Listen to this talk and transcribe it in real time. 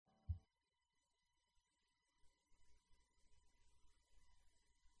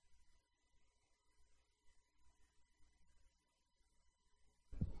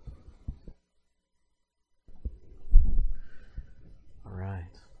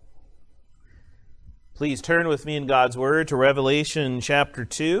Please turn with me in God's Word to Revelation chapter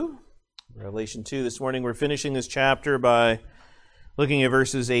 2. Revelation 2, this morning we're finishing this chapter by looking at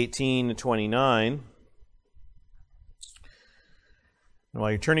verses 18 to 29. And while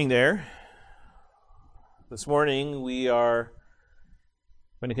you're turning there, this morning we are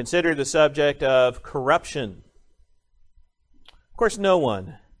going to consider the subject of corruption. Of course, no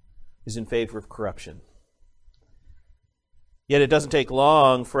one is in favor of corruption. Yet it doesn't take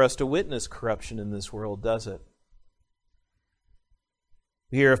long for us to witness corruption in this world, does it?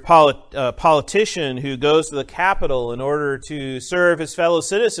 We hear of a politician who goes to the Capitol in order to serve his fellow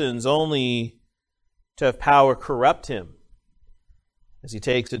citizens, only to have power corrupt him as he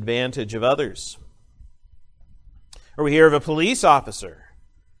takes advantage of others. Or we hear of a police officer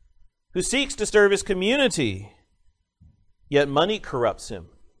who seeks to serve his community, yet money corrupts him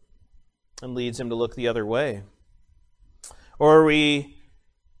and leads him to look the other way. Or we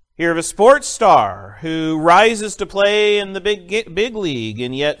hear of a sports star who rises to play in the big league,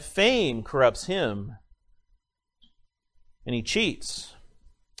 and yet fame corrupts him. And he cheats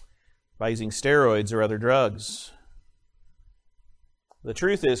by using steroids or other drugs. The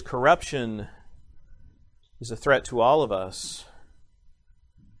truth is, corruption is a threat to all of us.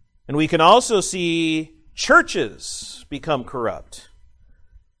 And we can also see churches become corrupt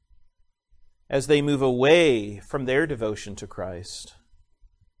as they move away from their devotion to Christ.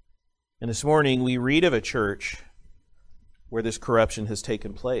 And this morning we read of a church where this corruption has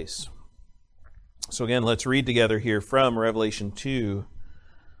taken place. So again, let's read together here from Revelation 2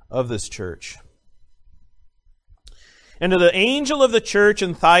 of this church. And to the angel of the church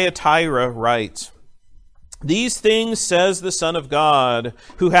in Thyatira write, "These things says the Son of God,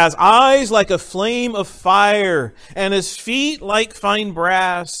 who has eyes like a flame of fire, and his feet like fine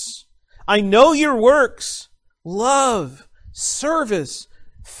brass. I know your works, love, service,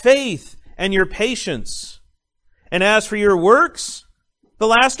 faith, and your patience. And as for your works, the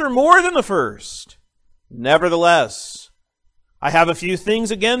last are more than the first. Nevertheless, I have a few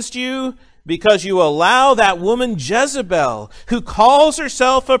things against you, because you allow that woman Jezebel, who calls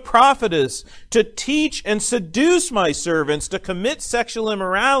herself a prophetess, to teach and seduce my servants to commit sexual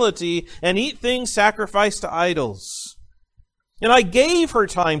immorality and eat things sacrificed to idols. And I gave her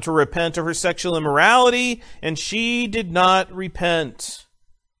time to repent of her sexual immorality, and she did not repent.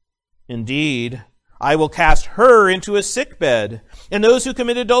 Indeed, I will cast her into a sickbed, and those who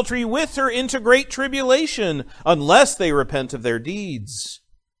commit adultery with her into great tribulation, unless they repent of their deeds.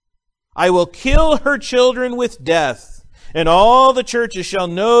 I will kill her children with death, and all the churches shall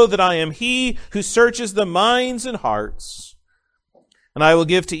know that I am He who searches the minds and hearts. And I will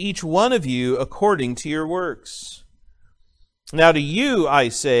give to each one of you according to your works. Now to you, I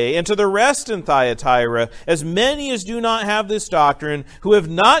say, and to the rest in Thyatira, as many as do not have this doctrine, who have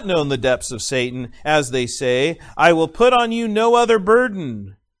not known the depths of Satan, as they say, I will put on you no other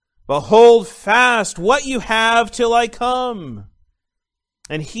burden, but hold fast what you have till I come.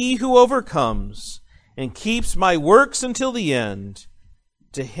 And he who overcomes and keeps my works until the end,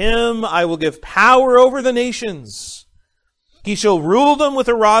 to him I will give power over the nations. He shall rule them with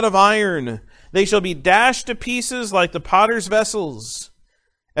a rod of iron. They shall be dashed to pieces like the potter's vessels,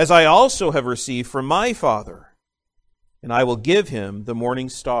 as I also have received from my Father. And I will give him the morning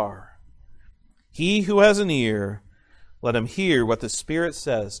star. He who has an ear, let him hear what the Spirit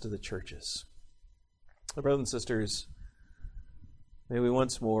says to the churches." Brothers and sisters, may we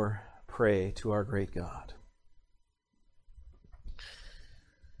once more pray to our great God.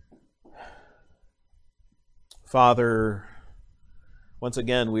 Father, once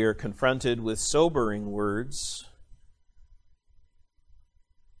again, we are confronted with sobering words,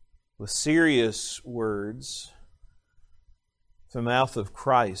 with serious words from the mouth of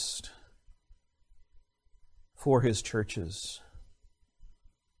Christ for His churches.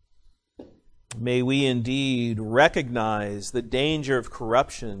 May we indeed recognize the danger of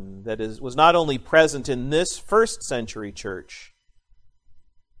corruption that was not only present in this first century church,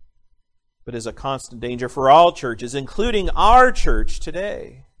 but is a constant danger for all churches, including our church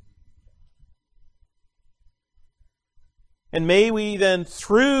today. And may we then,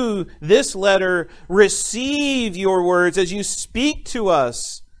 through this letter, receive your words as you speak to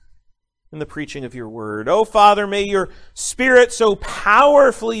us in the preaching of your word. Oh, Father, may your Spirit so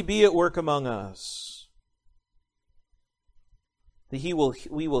powerfully be at work among us that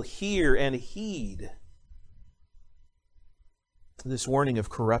we will hear and heed this warning of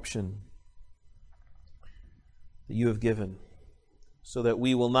corruption that you have given, so that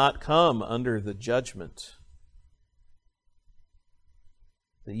we will not come under the judgment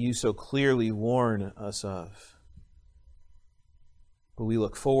that you so clearly warn us of. but we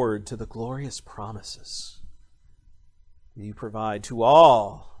look forward to the glorious promises that you provide to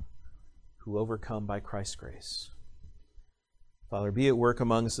all who overcome by Christ's grace. Father, be at work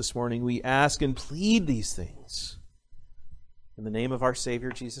among us this morning. We ask and plead these things in the name of our Savior,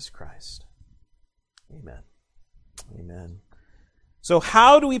 Jesus Christ. Amen. Amen. So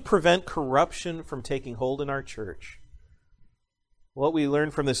how do we prevent corruption from taking hold in our church? What we learn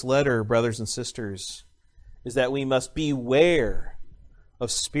from this letter, brothers and sisters, is that we must beware of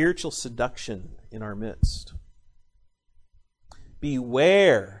spiritual seduction in our midst.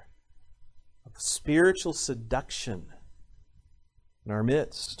 Beware of spiritual seduction in our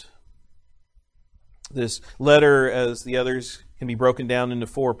midst. This letter, as the others, can be broken down into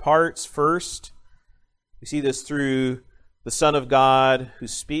 4 parts. First, we see this through the Son of God who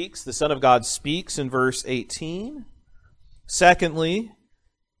speaks. The Son of God speaks in verse 18. Secondly,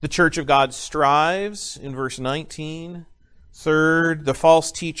 the church of God strives in verse 19. Third, the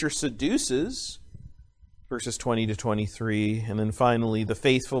false teacher seduces, verses 20 to 23. And then finally, the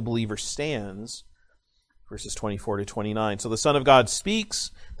faithful believer stands, verses 24 to 29. So the Son of God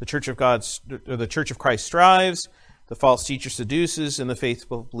speaks, the church of Christ strives, the false teacher seduces, and the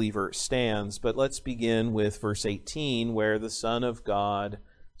faithful believer stands. But let's begin with verse 18, where the Son of God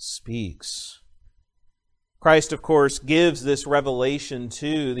speaks. Christ, of course, gives this revelation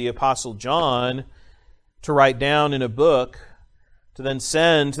to the Apostle John to write down in a book to then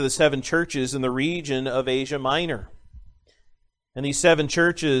send to the 7 churches in the region of Asia Minor. And these 7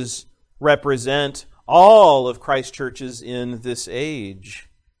 churches represent all of Christ's churches in this age.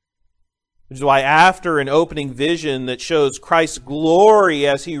 Which is why after an opening vision that shows Christ's glory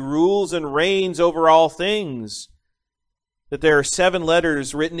as he rules and reigns over all things, that there are 7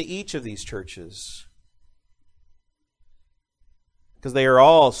 letters written to each of these churches. Because they are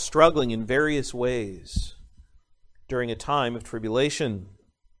all struggling in various ways during a time of tribulation.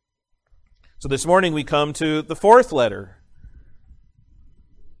 So this morning we come to the 4th letter,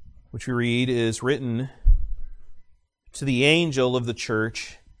 which we read is written to the angel of the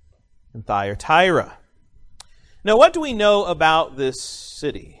church in Thyatira. Now, what do we know about this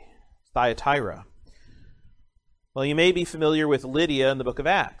city, Thyatira? Well, you may be familiar with Lydia in the book of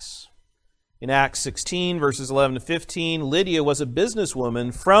Acts. In Acts 16, verses 11 to 15, Lydia was a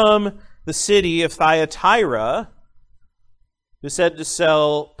businesswoman from the city of Thyatira who said to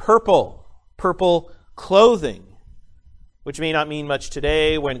sell purple clothing, which may not mean much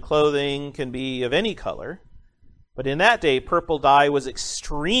today when clothing can be of any color. But in that day, purple dye was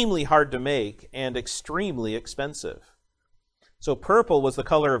extremely hard to make and extremely expensive. So purple was the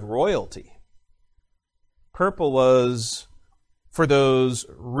color of royalty. Purple was for those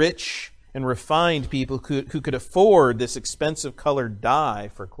rich and refined people who could afford this expensive colored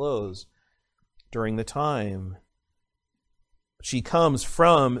dye for clothes during the time. She comes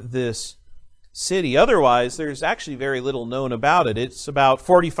from this city. Otherwise, there's actually very little known about it. It's about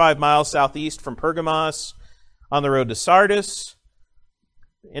 45 miles southeast from Pergamos, on the road to Sardis.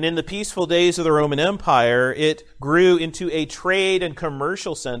 And in the peaceful days of the Roman Empire, it grew into a trade and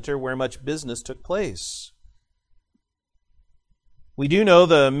commercial center where much business took place. We do know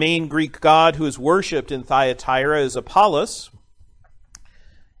the main Greek god who is worshipped in Thyatira is Apollos,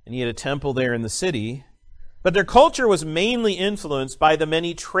 and he had a temple there in the city. But their culture was mainly influenced by the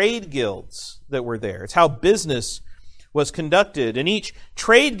many trade guilds that were there. It's how business was conducted, and each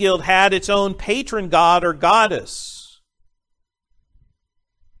trade guild had its own patron god or goddess.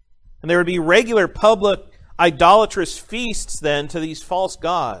 And there would be regular public idolatrous feasts then to these false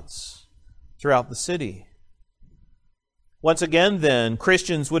gods throughout the city. Once again then,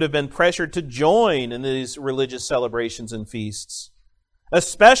 Christians would have been pressured to join in these religious celebrations and feasts,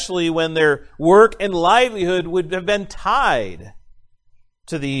 especially when their work and livelihood would have been tied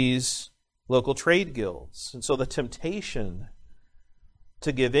to these local trade guilds. And so the temptation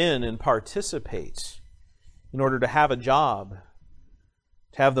to give in and participate in order to have a job,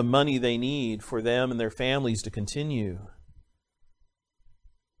 to have the money they need for them and their families to continue.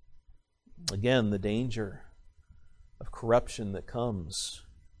 Again, the danger of corruption that comes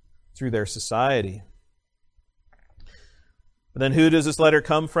through their society. But then who does this letter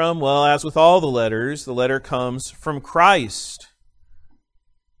come from? Well, as with all the letter comes from Christ.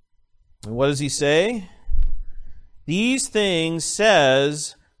 And what does he say? These things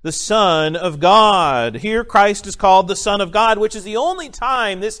says the Son of God. Here Christ is called the Son of God, which is the only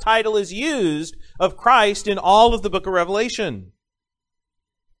time this title is used of Christ in all of the book of Revelation.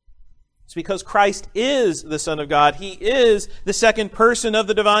 It's because Christ is the Son of God. He is the second person of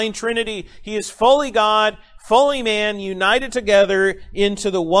the divine Trinity. He is fully God, fully man, united together into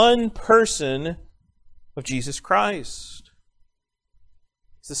the one person of Jesus Christ.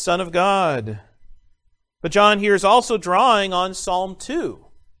 the Son of God. But John here is also drawing on Psalm 2.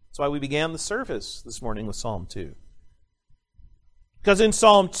 That's why we began the service this morning with Psalm 2. Because in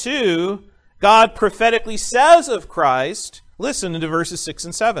Psalm 2, God prophetically says of Christ, listen to verses 6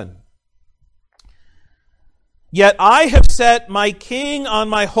 and 7. Yet I have set my king on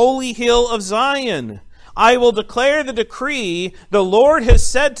my holy hill of Zion. I will declare the decree. The Lord has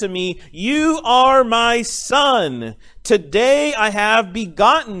said to me, you are my son. Today I have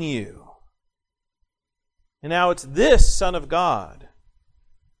begotten you. And now it's this Son of God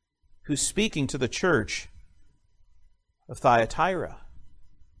who's speaking to the church of Thyatira.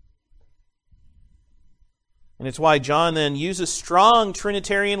 And it's why John then uses strong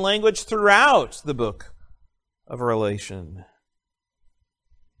Trinitarian language throughout the book of Revelation.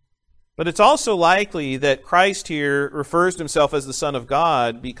 But it's also likely that Christ here refers to himself as the Son of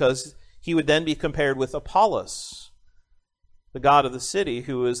God because he would then be compared with Apollos, the god of the city,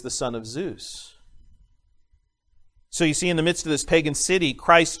 who is the son of Zeus. So you see, in the midst of this pagan city,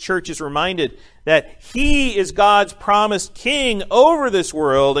 Christ's church is reminded that he is God's promised king over this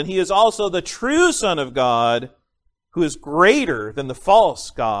world, and he is also the true Son of God, who is greater than the false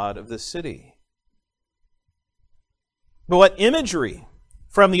god of this city. But what imagery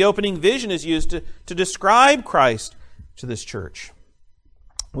from the opening vision is used to describe Christ to this church?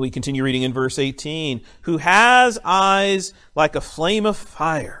 We continue reading in verse 18. Who has eyes like a flame of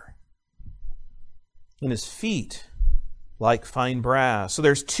fire, and his feet like fine brass. So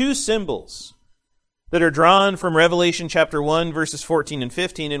there's two symbols that are drawn from Revelation chapter 1, verses 14 and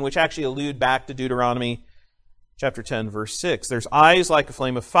 15, and which actually allude back to Deuteronomy chapter 10, verse 6. There's eyes like a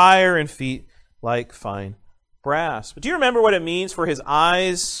flame of fire and feet like fine brass. But do you remember what it means for his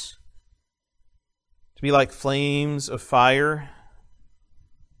eyes to be like flames of fire?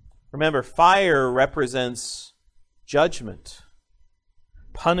 Remember, fire represents judgment,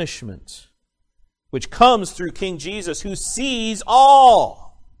 punishment, which comes through King Jesus, who sees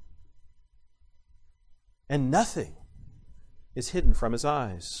all. And nothing is hidden from his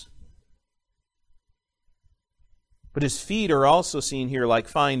eyes. But his feet are also seen here like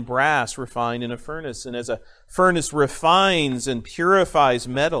fine brass refined in a furnace. And as a furnace refines and purifies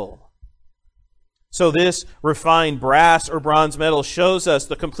metal, so this refined brass or bronze metal shows us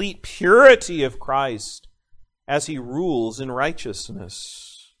the complete purity of Christ as he rules in righteousness.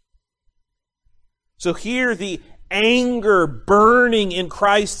 So here the anger burning in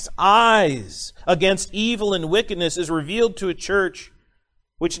Christ's eyes against evil and wickedness is revealed to a church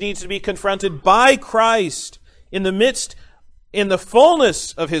which needs to be confronted by Christ in the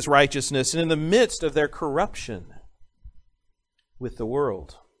fullness of his righteousness and in the midst of their corruption with the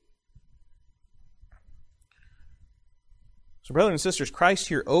world. So, brothers and sisters, Christ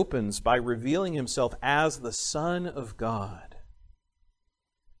here opens by revealing himself as the Son of God,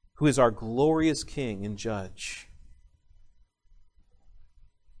 who is our glorious King and Judge.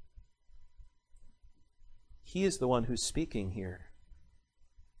 He is the one who's speaking here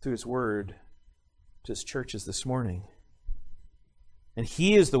through his word to his churches this morning. And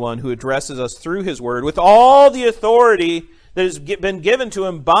he is the one who addresses us through his word with all the authority that has been given to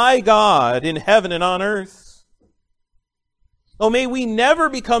him by God in heaven and on earth. Oh, may we never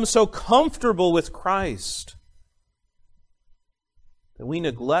become so comfortable with Christ that we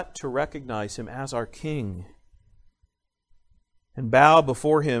neglect to recognize him as our King and bow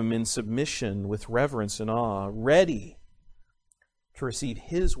before him in submission with reverence and awe, ready to receive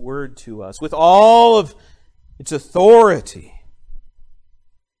his word to us with all of its authority,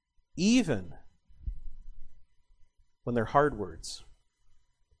 even when they're hard words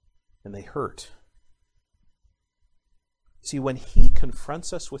and they hurt. See, when he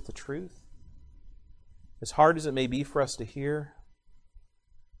confronts us with the truth, as hard as it may be for us to hear,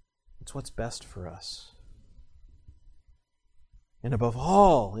 it's what's best for us. And above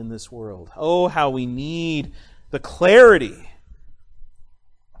all in this world, oh, how we need the clarity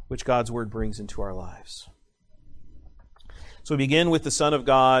which God's word brings into our lives. So we begin with the Son of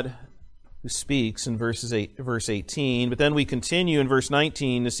God who speaks in verse 18, but then we continue in verse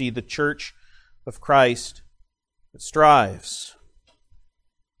 19 to see the church of Christ that strives.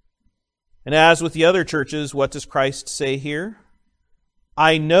 And as with the other churches, what does Christ say here?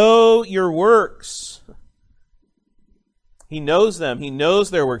 I know your works. He knows them. He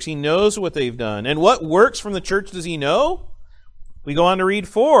knows their works. He knows what they've done. And what works from the church does he know? We go on to read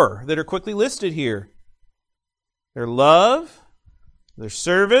 4 that are quickly listed here. Their love, their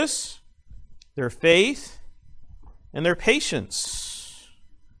service, their faith, and their patience.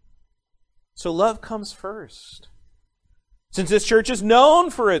 So love comes first. Since this church is known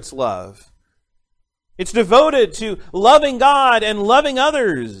for its love, It's devoted to loving God and loving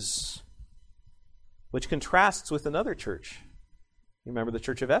others, which contrasts with another church. You remember the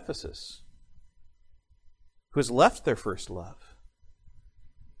church of Ephesus, who has left their first love.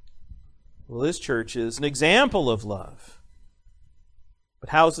 Well, this church is an example of love. But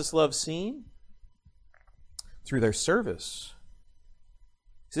how is this love seen? Through their service.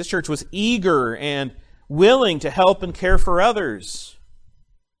 This church was eager and willing to help and care for others.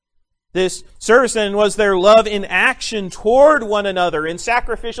 This service then was their love in action toward one another, in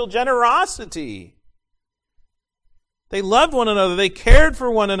sacrificial generosity. They loved one another, they cared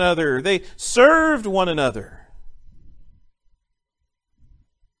for one another, they served one another.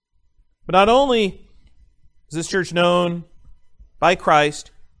 But not only is this church known by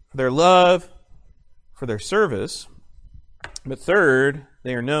Christ for their love, for their service, but third,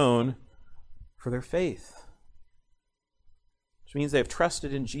 they are known for their faith. Which means they have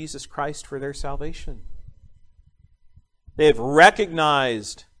trusted in Jesus Christ for their salvation. They have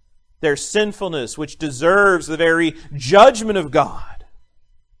recognized their sinfulness, which deserves the very judgment of God.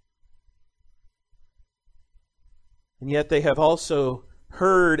 And yet they have also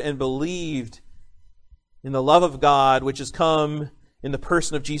heard and believed in the love of God, which has come in the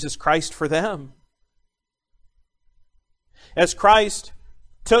person of Jesus Christ for them. As Christ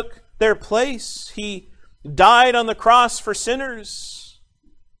took their place, He died on the cross for sinners.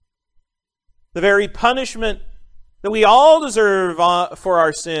 The very punishment that we all deserve for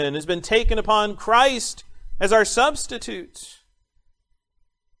our sin has been taken upon Christ as our substitute.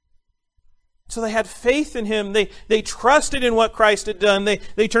 So they had faith in Him. They trusted in what Christ had done.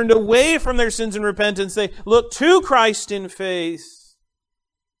 They turned away from their sins in repentance. They looked to Christ in faith.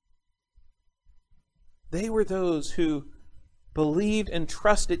 They were those who believed and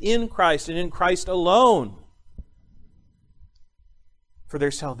trusted in Christ and in Christ alone for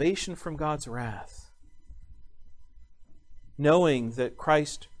their salvation from God's wrath, knowing that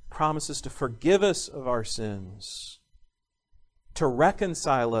Christ promises to forgive us of our sins, to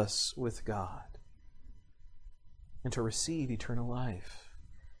reconcile us with God, and to receive eternal life.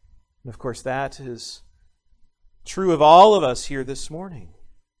 And of course, that is true of all of us here this morning.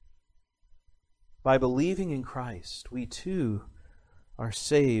 By believing in Christ, we too are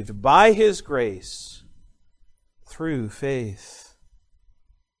saved by His grace through faith.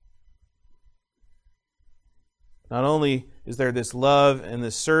 Not only is there this love and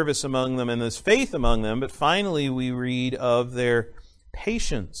this service among them and this faith among them, but finally we read of their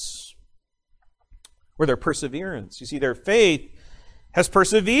patience or their perseverance. You see, their faith has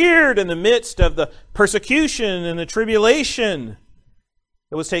persevered in the midst of the persecution and the tribulation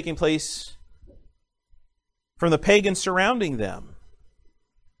that was taking place from the pagans surrounding them.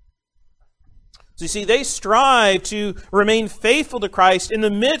 So you see, they strive to remain faithful to Christ in the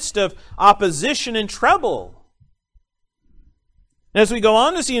midst of opposition and trouble. And as we go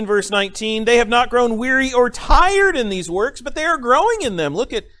on to see in verse 19, they have not grown weary or tired in these works, but they are growing in them.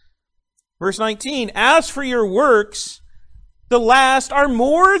 Look at verse 19. As for your works, the last are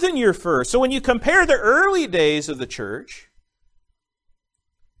more than your first. So when you compare the early days of the church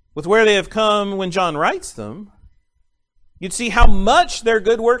with where they have come when John writes them, you'd see how much their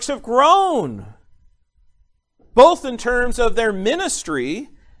good works have grown, both in terms of their ministry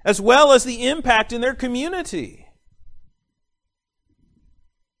as well as the impact in their community.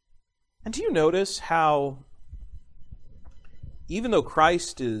 And do you notice how, even though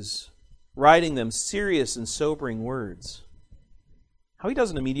Christ is writing them serious and sobering words, how He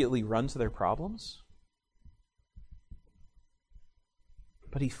doesn't immediately run to their problems?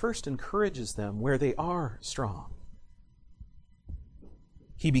 But He first encourages them where they are strong.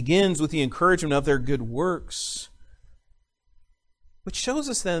 He begins with the encouragement of their good works, which shows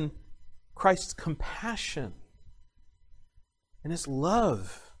us then Christ's compassion and His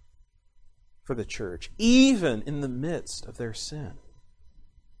love for the church, even in the midst of their sin.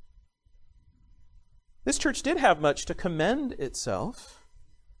 This church did have much to commend itself.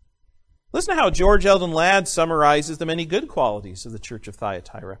 Listen to how George Eldon Ladd summarizes the many good qualities of the church of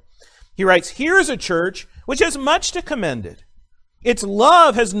Thyatira. He writes, "Here is a church which has much to commend it. Its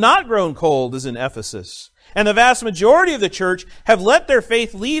love has not grown cold as in Ephesus, and the vast majority of the church have let their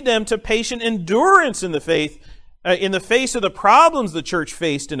faith lead them to patient endurance in the faith, in the face of the problems the church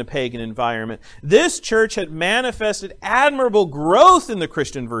faced in a pagan environment. This church had manifested admirable growth in the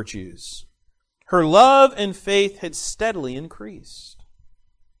Christian virtues. Her love and faith had steadily increased."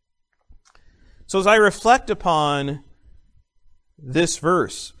 So as I reflect upon this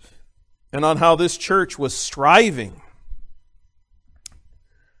verse and on how this church was striving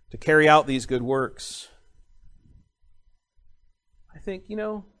to carry out these good works, I think,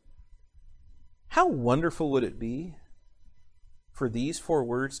 How wonderful would it be for these 4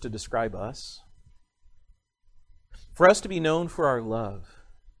 words to describe us? For us to be known for our love.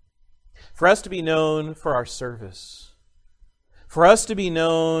 For us to be known for our service. For us to be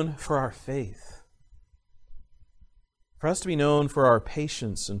known for our faith. For us to be known for our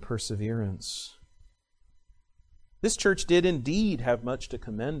patience and perseverance. This church did indeed have much to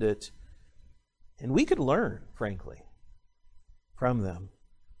commend it, and we could learn, frankly, from them.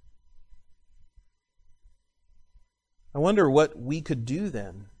 I wonder what we could do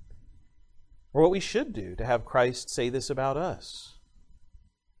then, or what we should do to have Christ say this about us.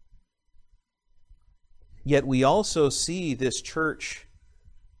 Yet we also see this church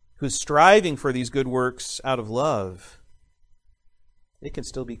who's striving for these good works out of love. It can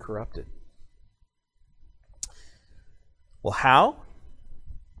still be corrupted. Well, how?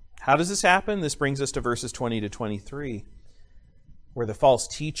 How does this happen? This brings us to verses 20 to 23, where the false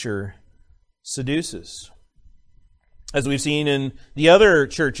teacher seduces. As we've seen in the other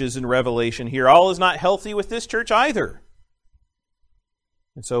churches in Revelation here, all is not healthy with this church either.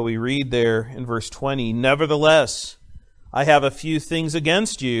 And so we read there in verse 20, "Nevertheless, I have a few things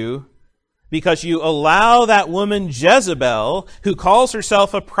against you, because you allow that woman Jezebel, who calls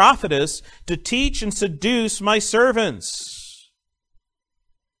herself a prophetess, to teach and seduce my servants."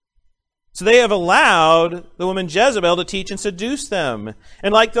 So they have allowed the woman Jezebel to teach and seduce them.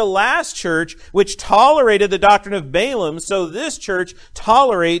 And like the last church, which tolerated the doctrine of Balaam, so this church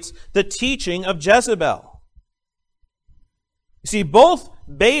tolerates the teaching of Jezebel. You see, both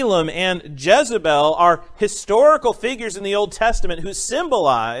Balaam and Jezebel are historical figures in the Old Testament who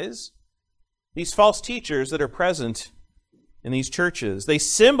symbolize these false teachers that are present in these churches. They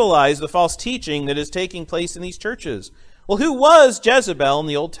symbolize the false teaching that is taking place in these churches. Well, who was Jezebel in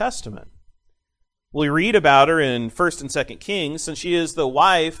the Old Testament? We read about her in 1 and 2 Kings, since she is the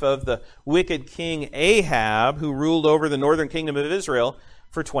wife of the wicked king Ahab, who ruled over the northern kingdom of Israel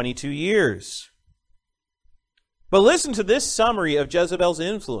for 22 years. But listen to this summary of Jezebel's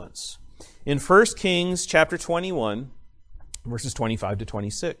influence in 1 Kings chapter 21, verses 25 to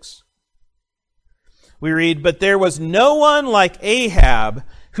 26. We read, "But there was no one like Ahab,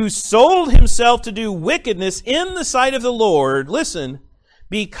 who sold himself to do wickedness in the sight of the Lord," listen,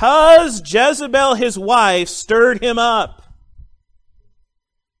 "because Jezebel his wife stirred him up.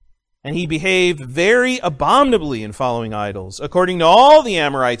 And he behaved very abominably in following idols, according to all the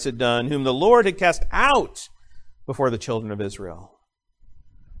Amorites had done, whom the Lord had cast out before the children of Israel."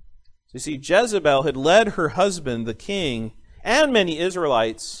 So you see, Jezebel had led her husband, the king, and many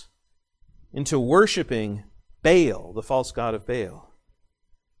Israelites into worshiping Baal, the false god of Baal.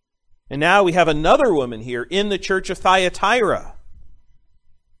 And now we have another woman here in the church of Thyatira,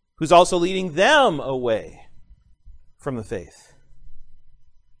 who's also leading them away from the faith.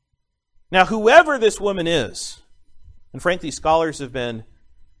 Now, whoever this woman is, and frankly, scholars have been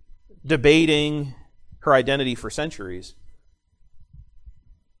debating her identity for centuries,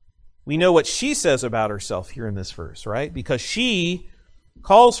 we know what she says about herself here in this verse, right? Because she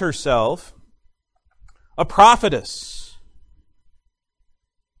calls herself a prophetess.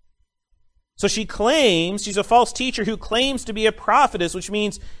 So she claims, she's a false teacher who claims to be a prophetess, which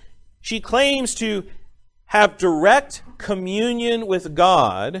means she claims to have direct communion with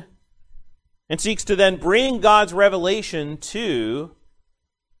God and seeks to then bring God's revelation to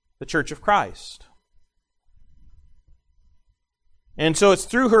the Church of Christ. And so it's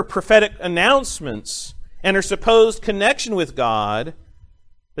through her prophetic announcements and her supposed connection with God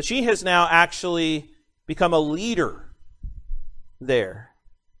that she has now actually become a leader there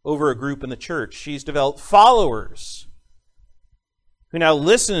over a group in the church. She's developed followers who now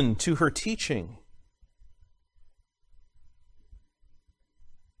listen to her teaching.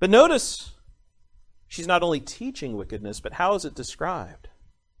 But notice, she's not only teaching wickedness, but how is it described?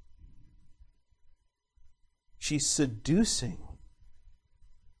 She's seducing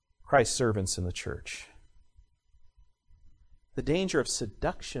Christ's servants in the church. The danger of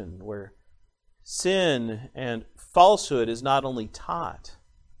seduction, where sin and falsehood is not only taught,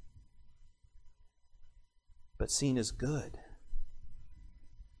 but seen as good.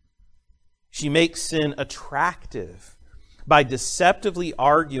 She makes sin attractive by deceptively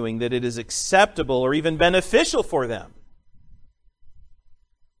arguing that it is acceptable or even beneficial for them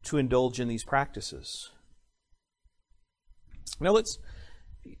to indulge in these practices. Now if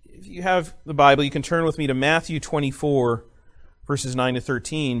you have the Bible, you can turn with me to Matthew 24, verses 9 to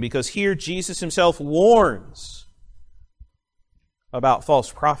 13, because here Jesus himself warns about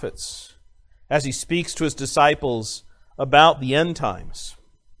false prophets as he speaks to his disciples about the end times.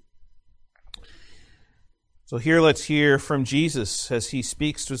 So here let's hear from Jesus as he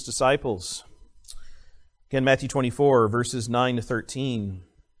speaks to his disciples Again, Matthew 24, verses 9 to 13.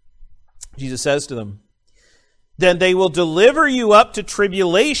 Jesus says to them, "Then they will deliver you up to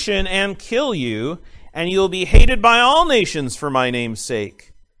tribulation and kill you, and you will be hated by all nations for my name's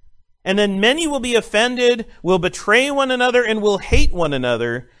sake. And then many will be offended, will betray one another, and will hate one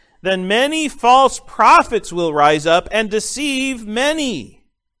another. Then many false prophets will rise up and deceive many.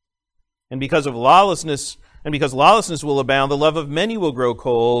 And because lawlessness will abound, the love of many will grow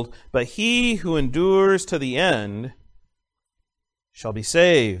cold, but he who endures to the end shall be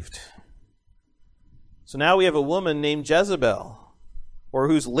saved." So now we have a woman named Jezebel, or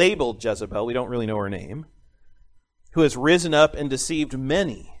who's labeled Jezebel, we don't really know her name, who has risen up and deceived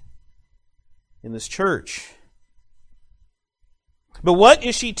many in this church. But what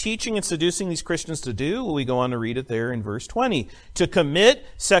is she teaching and seducing these Christians to do? Well, we go on to read it there in verse 20. To commit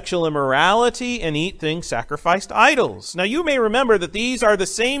sexual immorality and eat things sacrificed to idols. Now you may remember that these are the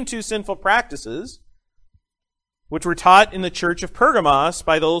same two sinful practices which were taught in the church of Pergamos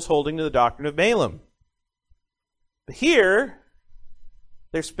by those holding to the doctrine of Balaam. But here,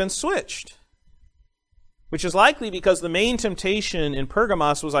 they've been switched, which is likely because the main temptation in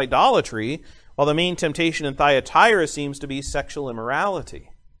Pergamos was idolatry, while the main temptation in Thyatira seems to be sexual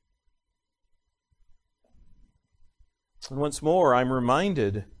immorality. And once more, I'm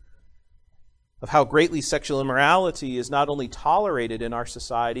reminded of how greatly sexual immorality is not only tolerated in our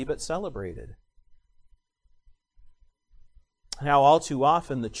society, but celebrated. And how all too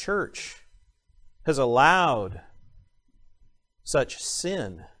often the church has allowed such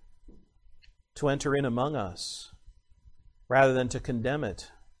sin to enter in among us rather than to condemn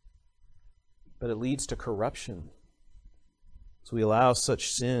it. But it leads to corruption. So we allow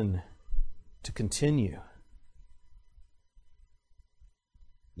such sin to continue.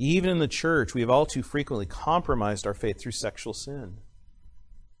 Even in the church, we have all too frequently compromised our faith through sexual sin.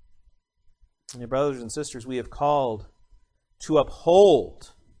 And brothers and sisters, we have called to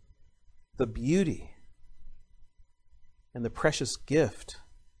uphold the beauty and the precious gift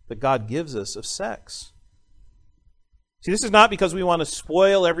that God gives us of sex. See, this is not because we want to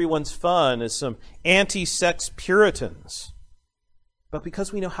spoil everyone's fun as some anti-sex Puritans, but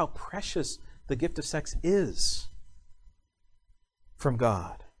because we know how precious the gift of sex is from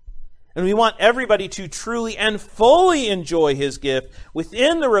God. And we want everybody to truly and fully enjoy His gift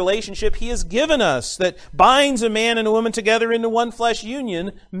within the relationship He has given us that binds a man and a woman together into one flesh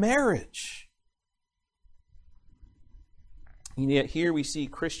union, marriage. And yet here we see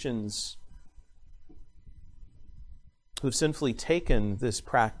Christians who have sinfully taken this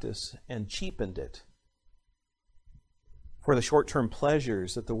practice and cheapened it for the short-term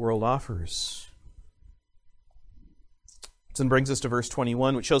pleasures that the world offers. This then brings us to verse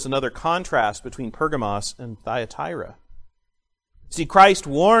 21, which shows another contrast between Pergamos and Thyatira. See, Christ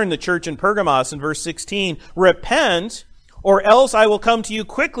warned the church in Pergamos in verse 16, "Repent, or else I will come to you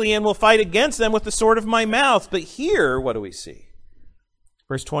quickly and will fight against them with the sword of my mouth." But here, what do we see?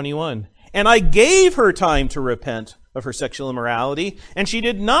 Verse 21, "And I gave her time to repent of her sexual immorality, and she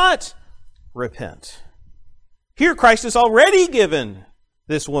did not repent." Here Christ has already given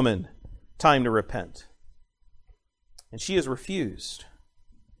this woman time to repent, and she has refused.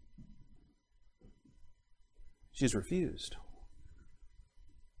 She has refused.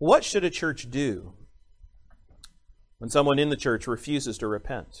 What should a church do when someone in the church refuses to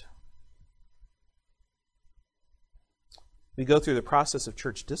repent? We go through the process of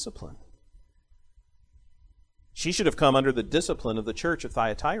church discipline. She should have come under the discipline of the church of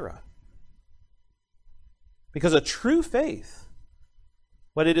Thyatira. Because a true faith,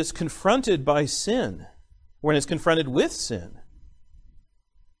 when it is confronted by sin, when it is confronted with sin,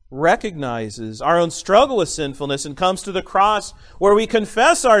 recognizes our own struggle with sinfulness and comes to the cross where we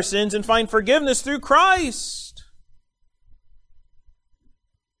confess our sins and find forgiveness through Christ.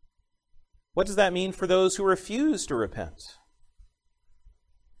 What does that mean for those who refuse to repent?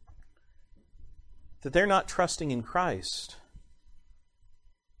 That they're not trusting in Christ,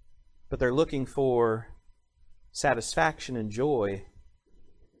 but they're looking for satisfaction and joy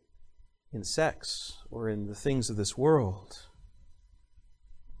in sex or in the things of this world.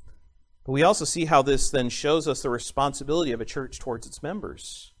 But we also see how this then shows us the responsibility of a church towards its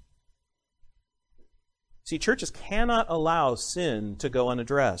members. See, churches cannot allow sin to go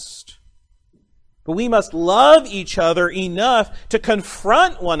unaddressed. But we must love each other enough to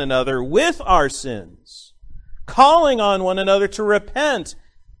confront one another with our sins, calling on one another to repent,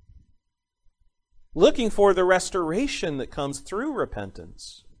 looking for the restoration that comes through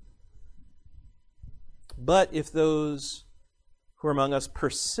repentance. But if those who are among us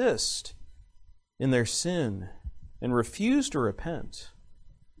persist in their sin and refuse to repent,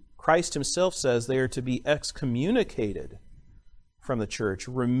 Christ himself says they are to be excommunicated from the church,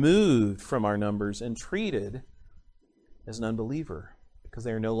 removed from our numbers, and treated as an unbeliever, because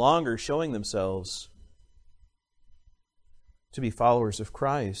they are no longer showing themselves to be followers of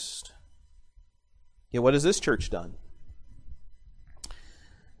Christ. Yet what has this church done?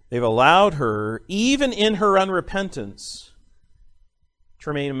 They've allowed her, even in her unrepentance, to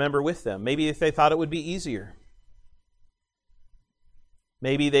remain a member with them. Maybe if they thought it would be easier.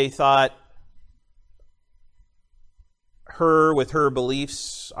 Maybe they thought her with her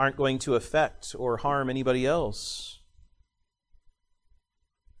beliefs aren't going to affect or harm anybody else.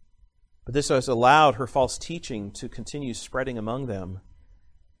 But this has allowed her false teaching to continue spreading among them,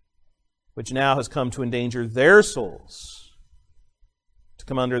 which now has come to endanger their souls, to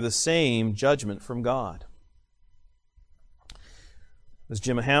come under the same judgment from God. As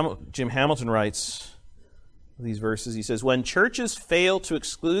Jim Hamilton writes these verses, he says, when churches fail to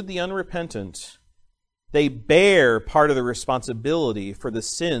exclude the unrepentant, they bear part of the responsibility for the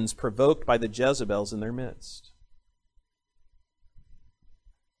sins provoked by the Jezebels in their midst.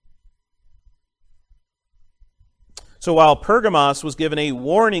 So while Pergamos was given a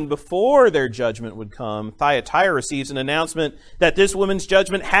warning before their judgment would come, Thyatira receives an announcement that this woman's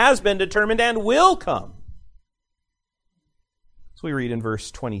judgment has been determined and will come. So we read in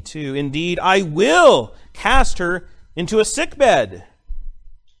verse 22, indeed, I will cast her into a sickbed.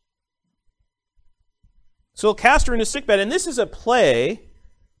 So he'll cast her into a sickbed, and this is a play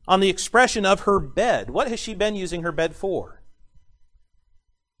on the expression of her bed. What has she been using her bed for?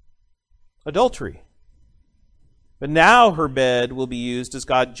 Adultery. But now her bed will be used as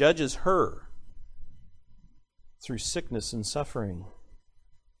God judges her through sickness and suffering.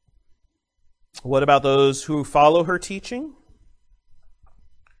 What about those who follow her teaching?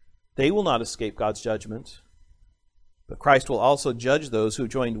 They will not escape God's judgment, but Christ will also judge those who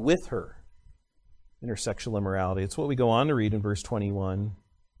joined with her in her sexual immorality. It's what we go on to read in verse 22.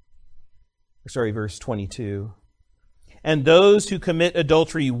 And those who commit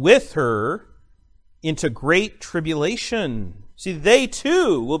adultery with her into great tribulation. See, they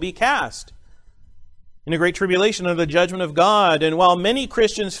too will be cast in a great tribulation under the judgment of God. And while many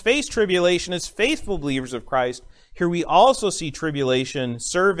Christians face tribulation as faithful believers of Christ, here we also see tribulation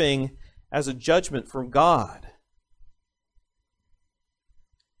serving as a judgment from God.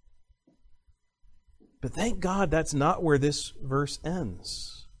 But thank God that's not where this verse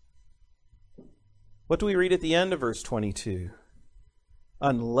ends. What do we read at the end of verse 22?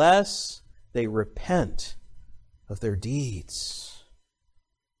 Unless they repent of their deeds.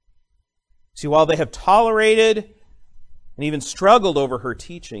 See, while they have tolerated and even struggled over her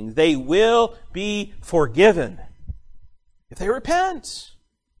teaching, they will be forgiven if they repent.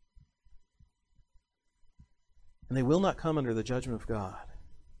 And they will not come under the judgment of God.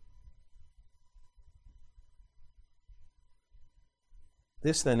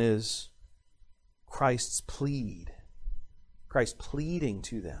 This then is Christ's plead. Christ pleading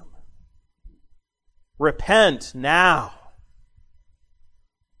to them. Repent now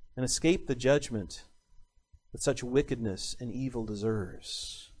and escape the judgment that such wickedness and evil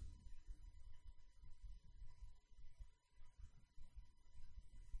deserves.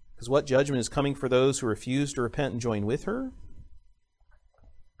 Because what judgment is coming for those who refuse to repent and join with her?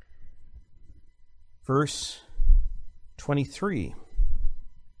 Verse 23.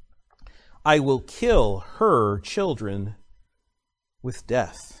 I will kill her children with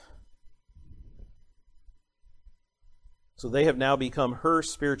death. So they have now become her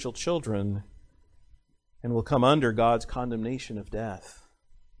spiritual children and will come under God's condemnation of death.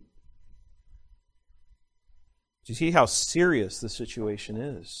 Do you see how serious the situation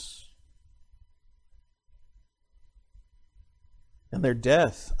is? And their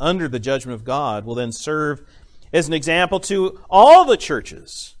death under the judgment of God will then serve as an example to all the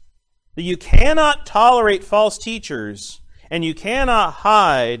churches that you cannot tolerate false teachers and you cannot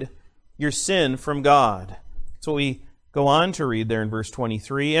hide your sin from God. That's what we go on to read there in verse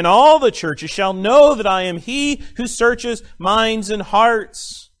 23. And all the churches shall know that I am He who searches minds and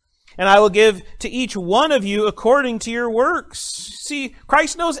hearts. And I will give to each one of you according to your works. See,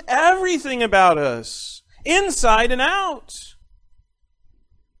 Christ knows everything about us, inside and out.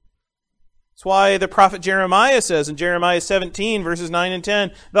 That's why the prophet Jeremiah says in Jeremiah 17, verses 9 and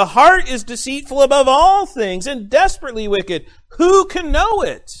 10, the heart is deceitful above all things and desperately wicked. Who can know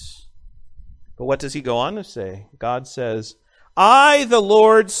it? But what does he go on to say? God says, I, the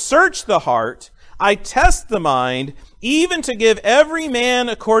Lord, search the heart. I test the mind, even to give every man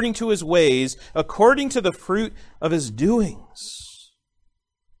according to his ways, according to the fruit of his doings.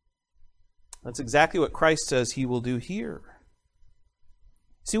 That's exactly what Christ says he will do here.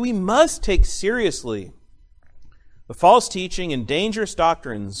 See, we must take seriously the false teaching and dangerous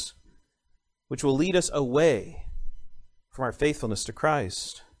doctrines which will lead us away from our faithfulness to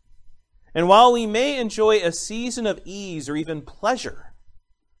Christ. And while we may enjoy a season of ease or even pleasure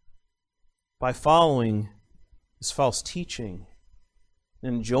by following this false teaching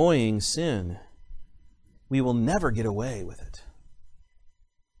and enjoying sin, we will never get away with it.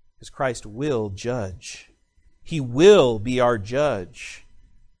 Because Christ will judge. He will be our judge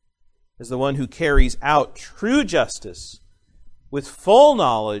as the one who carries out true justice with full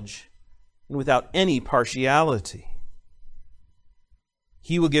knowledge and without any partiality.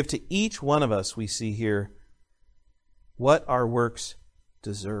 He will give to each one of us, we see here, what our works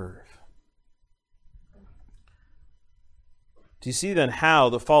deserve. Do you see then how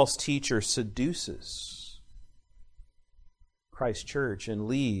the false teacher seduces Christ's church and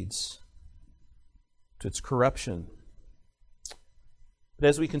leads to its corruption? But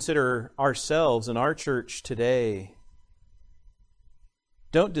as we consider ourselves and our church today,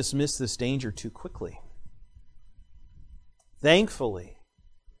 don't dismiss this danger too quickly. Thankfully,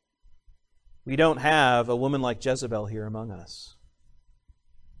 we don't have a woman like Jezebel here among us.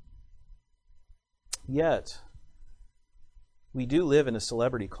 Yet, we do live in a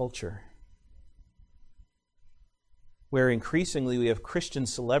celebrity culture where increasingly we have Christian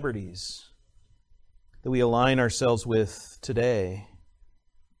celebrities that we align ourselves with today.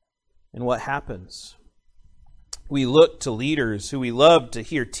 And what happens? We look to leaders who we love to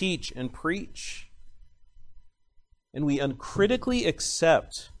hear teach and preach, and we uncritically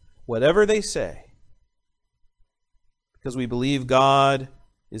accept whatever they say because we believe God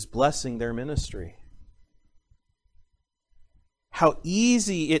is blessing their ministry. How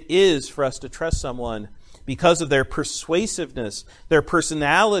easy it is for us to trust someone because of their persuasiveness, their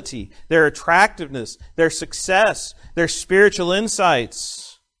personality, their attractiveness, their success, their spiritual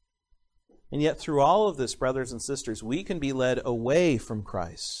insights. And yet through all of this, brothers and sisters, we can be led away from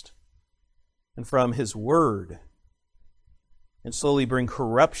Christ and from His Word and slowly bring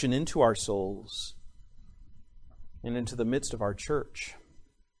corruption into our souls and into the midst of our church.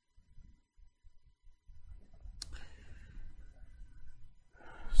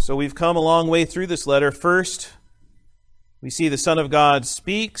 So we've come a long way through this letter. First, we see the Son of God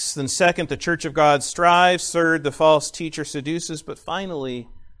speaks. Then second, the church of God strives. Third, the false teacher seduces. But finally,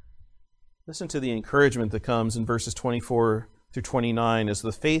 listen to the encouragement that comes in verses 24 through 29 as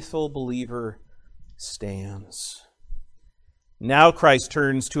the faithful believer stands. Now Christ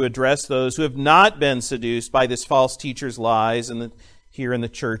turns to address those who have not been seduced by this false teacher's lies here in the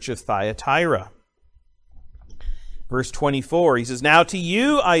church of Thyatira. Verse 24, he says, "Now to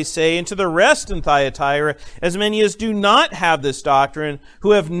you I say, and to the rest in Thyatira, as many as do not have this doctrine,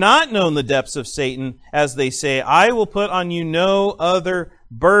 who have not known the depths of Satan, as they say, I will put on you no other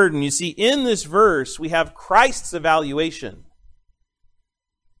burden." You see, in this verse, we have Christ's evaluation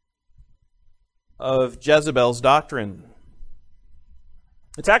of Jezebel's doctrine.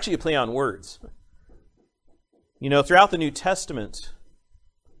 It's actually a play on words. You know, throughout the New Testament,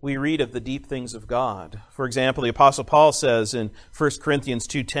 we read of the deep things of God. For example, the Apostle Paul says in 1 Corinthians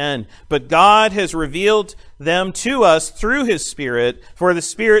 2:10, "But God has revealed them to us through His Spirit, for the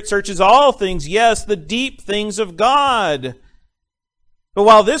Spirit searches all things, yes, the deep things of God." But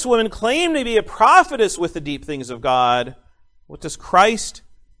while this woman claimed to be a prophetess with the deep things of God, what does Christ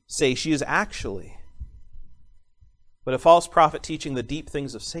say she is actually? But a false prophet teaching the deep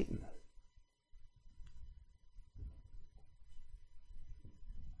things of Satan.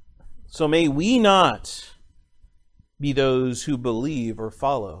 So may we not be those who believe or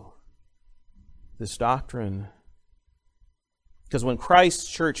follow this doctrine. Because when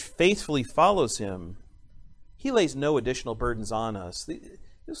Christ's church faithfully follows Him, He lays no additional burdens on us. This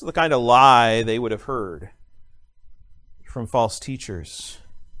is the kind of lie they would have heard from false teachers.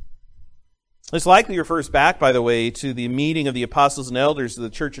 This likely refers back, by the way, to the meeting of the apostles and elders of the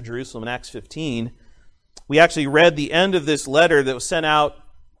Church of Jerusalem in Acts 15. We actually read the end of this letter that was sent out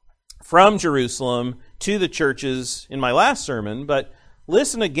from Jerusalem to the churches in my last sermon, but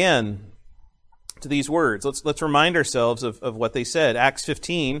listen again to these words. Let's remind ourselves of what they said. Acts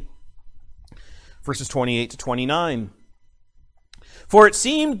 15, verses 28 to 29. "For it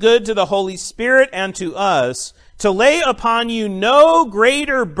seemed good to the Holy Spirit and to us to lay upon you no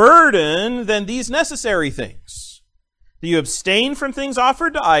greater burden than these necessary things, that you abstain from things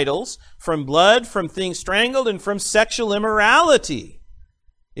offered to idols, from blood, from things strangled, and from sexual immorality.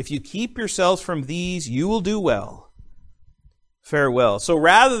 If you keep yourselves from these, you will do well. Farewell." So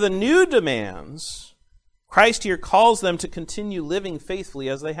rather than new demands, Christ here calls them to continue living faithfully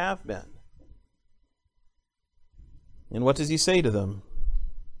as they have been. And what does He say to them?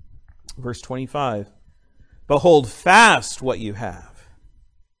 Verse 25. But hold fast what you have.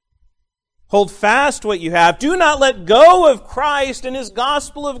 Hold fast what you have. Do not let go of Christ and His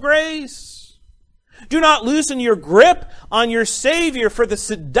gospel of grace. Do not loosen your grip on your Savior for the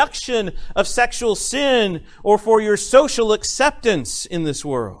seduction of sexual sin or for your social acceptance in this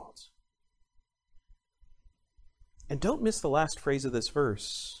world. And don't miss the last phrase of this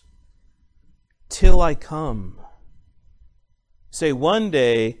verse. Till I come. Say, one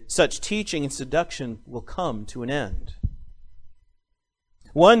day such teaching and seduction will come to an end.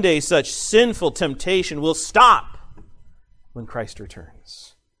 One day such sinful temptation will stop when Christ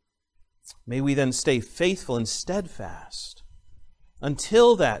returns. May we then stay faithful and steadfast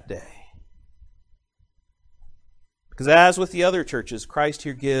until that day. Because as with the other churches, Christ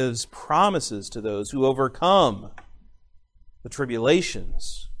here gives promises to those who overcome the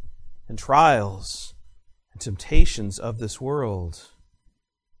tribulations and trials and temptations of this world.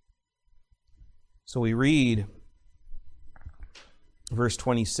 So we read verse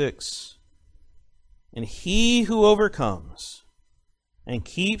 26, and he who overcomes and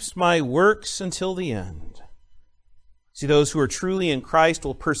keeps my works until the end. See, those who are truly in Christ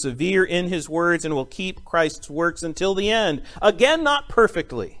will persevere in His words and will keep Christ's works until the end. Again, not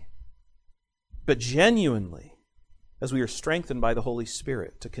perfectly, but genuinely, as we are strengthened by the Holy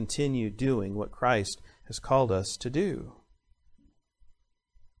Spirit to continue doing what Christ has called us to do.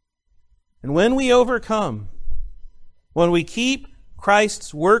 And when we overcome, when we keep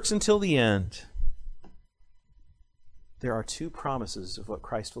Christ's works until the end, there are two promises of what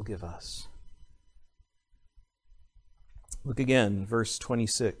Christ will give us. Look again, verse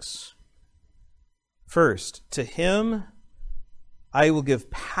 26. First, to Him I will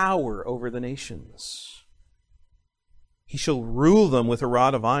give power over the nations. He shall rule them with a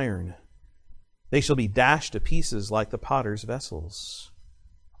rod of iron. They shall be dashed to pieces like the potter's vessels.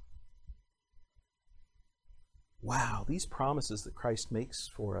 Wow, these promises that Christ makes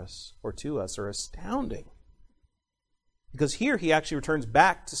for us or to us are astounding. Because here He actually returns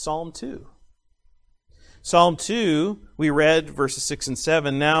back to Psalm 2. Psalm 2, we read verses 6 and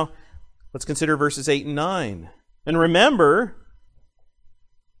 7. Now, let's consider verses 8 and 9. And remember,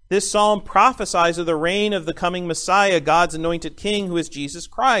 this psalm prophesies of the reign of the coming Messiah, God's anointed King, who is Jesus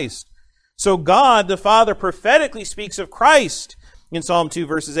Christ. So God, the Father, prophetically speaks of Christ in Psalm 2,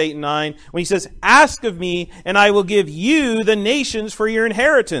 verses 8 and 9, when He says, ask of me, and I will give you the nations for your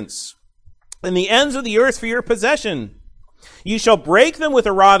inheritance, and the ends of the earth for your possession. You shall break them with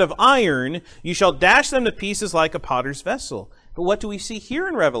a rod of iron. You shall dash them to pieces like a potter's vessel. But what do we see here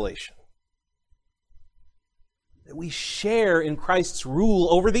in Revelation? That we share in Christ's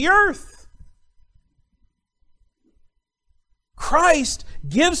rule over the earth. Christ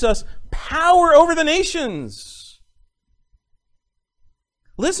gives us power over the nations.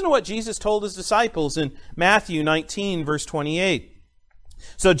 Listen to what Jesus told His disciples in Matthew 19, verse 28.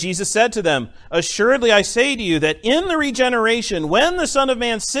 So Jesus said to them, assuredly I say to you that in the regeneration, when the Son of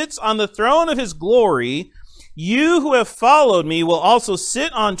Man sits on the throne of His glory, you who have followed me will also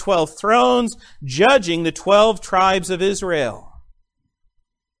sit on 12 thrones, judging the 12 tribes of Israel.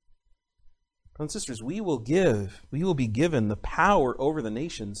 Brothers and sisters, we will be given the power over the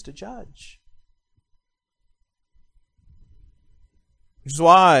nations to judge. Which is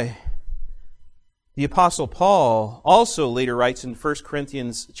why the Apostle Paul also later writes in 1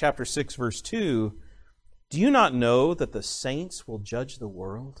 Corinthians chapter 6, verse 2, do you not know that the saints will judge the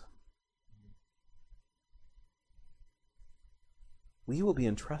world? We will be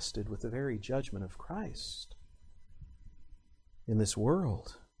entrusted with the very judgment of Christ in this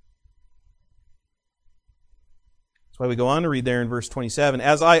world. That's why we go on to read there in verse 27,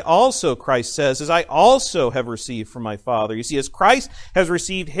 as I also, Christ says, as I also have received from my Father. You see, as Christ has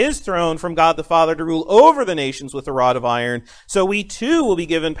received His throne from God the Father to rule over the nations with a rod of iron, so we too will be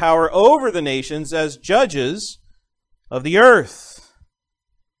given power over the nations as judges of the earth.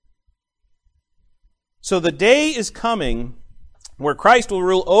 So the day is coming where Christ will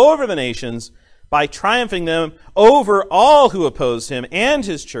rule over the nations by triumphing them over all who oppose Him and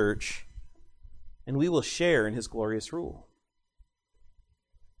His church, and we will share in His glorious rule.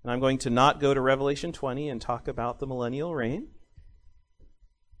 And I'm going to not go to Revelation 20 and talk about the millennial reign,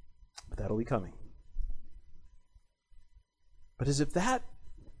 but that'll be coming. But as if that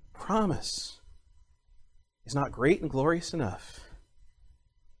promise is not great and glorious enough,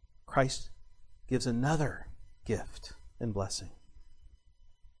 Christ gives another gift and blessing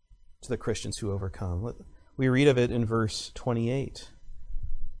to the Christians who overcome. We read of it in verse 28,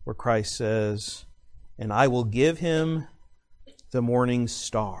 where Christ says, and I will give him the morning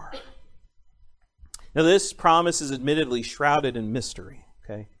star. Now this promise is admittedly shrouded in mystery,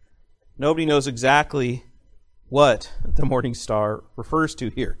 okay? Nobody knows exactly what the morning star refers to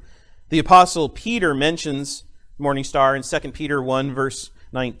here. The Apostle Peter mentions the morning star in 2 Peter 1, verse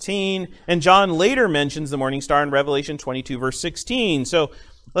 19, and John later mentions the morning star in Revelation 22, verse 16. So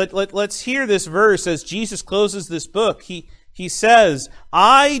let's hear this verse as Jesus closes this book. He says,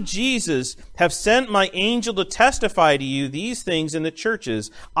 I, Jesus, have sent my angel to testify to you these things in the churches.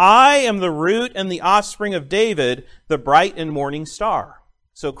 I am the root and the offspring of David, the bright and morning star.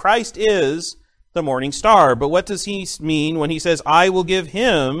 So Christ is the morning star. But what does he mean when he says, I will give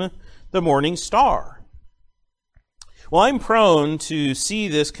him the morning star? Well, I'm prone to see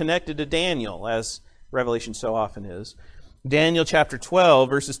this connected to Daniel, as Revelation so often is. Daniel chapter 12,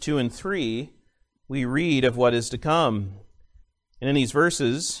 verses 2 and 3, we read of what is to come. And in these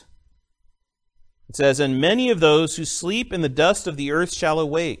verses, it says, And many of those who sleep in the dust of the earth shall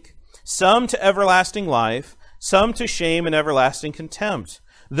awake, some to everlasting life, some to shame and everlasting contempt.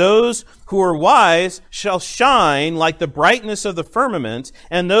 Those who are wise shall shine like the brightness of the firmament,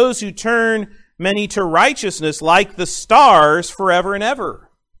 and those who turn many to righteousness like the stars forever and ever.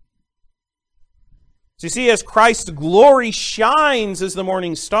 So you see, as Christ's glory shines as the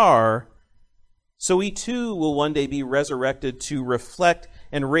morning star, so we too will one day be resurrected to reflect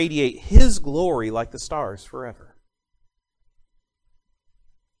and radiate his glory like the stars forever.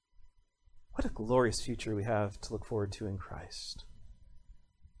 What a glorious future we have to look forward to in Christ.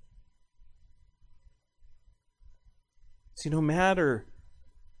 See, no matter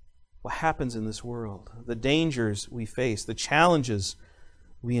what happens in this world, the dangers we face, the challenges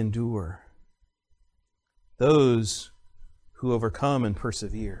we endure, those who overcome and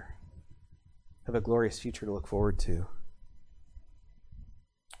persevere have a glorious future to look forward to.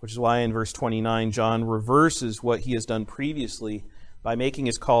 Which is why in verse 29, John reverses what he has done previously by making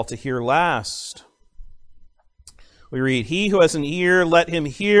his call to hear last. We read, He who has an ear, let him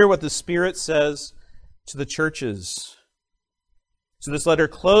hear what the Spirit says to the churches. So this letter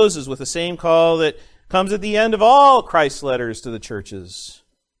closes with the same call that comes at the end of all Christ's letters to the churches.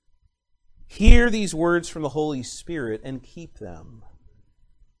 Hear these words from the Holy Spirit and keep them.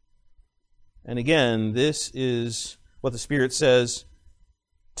 And again, this is what the Spirit says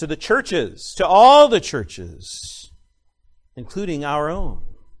to the churches, to all the churches, including our own.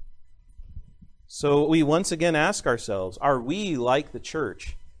 So we once again ask ourselves, are we like the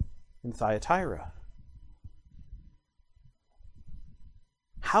church in Thyatira?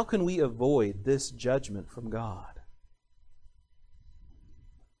 How can we avoid this judgment from God?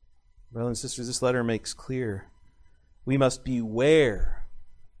 Brothers and sisters, this letter makes clear we must beware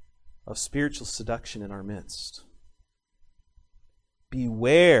of spiritual seduction in our midst.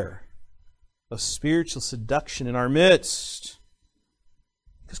 Beware of spiritual seduction in our midst.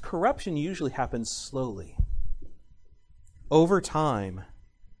 Because corruption usually happens slowly, over time,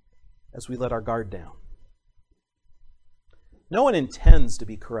 as we let our guard down. No one intends to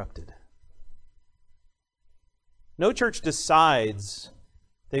be corrupted. No church decides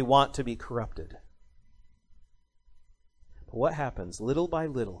they want to be corrupted. But what happens? Little by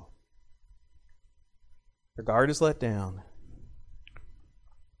little, their guard is let down,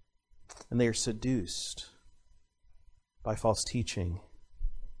 and they are seduced by false teaching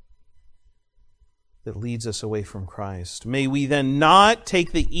that leads us away from Christ. May we then not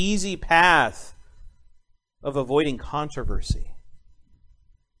take the easy path of avoiding controversy,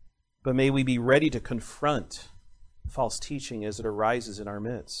 but may we be ready to confront false teaching as it arises in our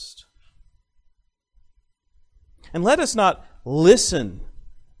midst. And let us not listen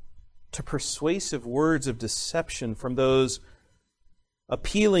to persuasive words of deception from those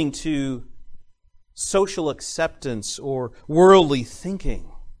appealing to social acceptance or worldly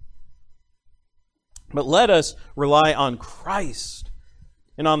thinking. But let us rely on Christ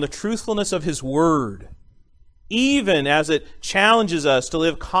and on the truthfulness of His Word, even as it challenges us to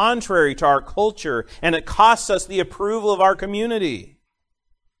live contrary to our culture and it costs us the approval of our community.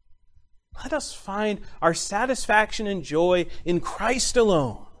 Let us find our satisfaction and joy in Christ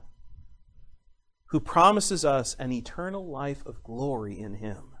alone, who promises us an eternal life of glory in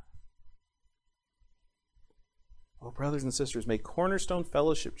Him. Oh, brothers and sisters, may Cornerstone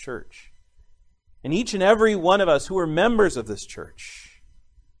Fellowship Church, and each and every one of us who are members of this church,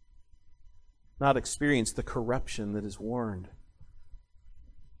 not experience the corruption that is warned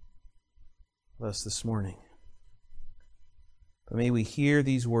of us this morning. But may we hear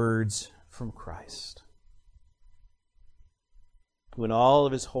these words from Christ, who in all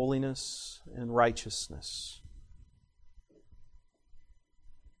of His holiness and righteousness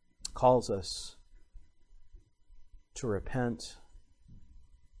calls us to repent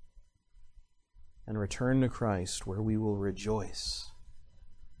and return to Christ, where we will rejoice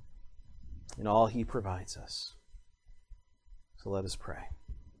in all He provides us. So let us pray.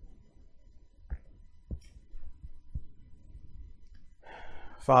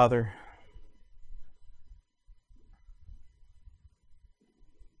 Father,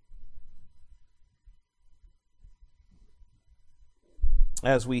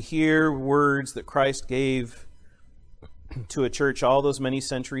 as we hear words that Christ gave to a church all those many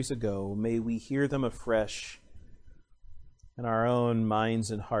centuries ago, may we hear them afresh in our own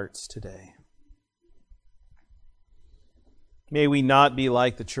minds and hearts today. May we not be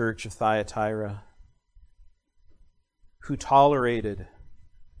like the church of Thyatira, who tolerated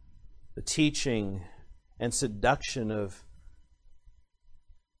the teaching and seduction of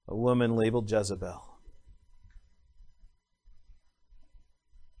a woman labeled Jezebel.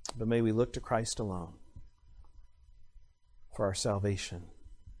 But may we look to Christ alone for our salvation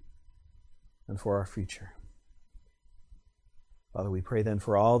and for our future. Father, we pray then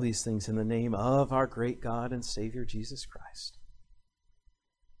for all these things in the name of our great God and Savior, Jesus Christ.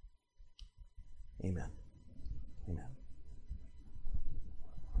 Amen.